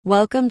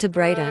Welcome to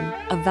Brighton,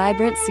 a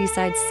vibrant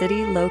seaside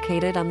city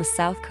located on the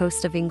south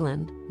coast of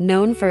England.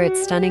 Known for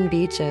its stunning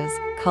beaches,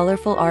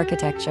 colorful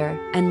architecture,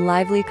 and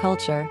lively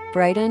culture,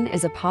 Brighton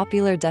is a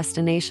popular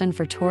destination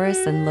for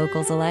tourists and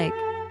locals alike.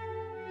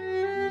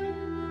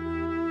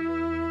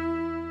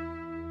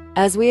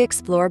 As we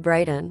explore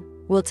Brighton,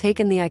 we'll take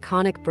in the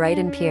iconic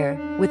Brighton Pier,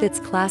 with its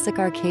classic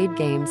arcade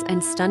games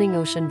and stunning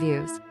ocean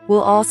views.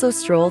 We'll also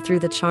stroll through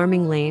the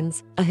charming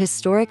lanes, a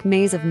historic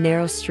maze of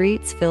narrow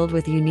streets filled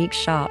with unique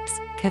shops,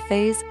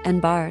 cafes,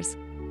 and bars.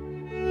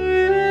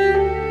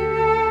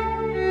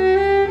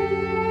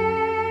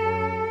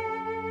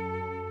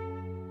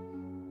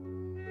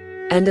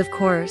 And of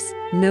course,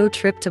 no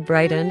trip to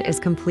Brighton is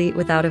complete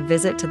without a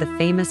visit to the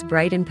famous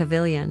Brighton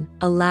Pavilion,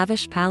 a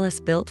lavish palace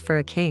built for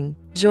a king.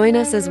 Join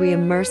us as we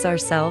immerse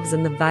ourselves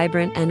in the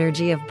vibrant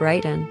energy of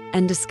Brighton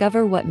and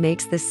discover what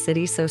makes this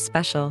city so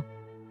special.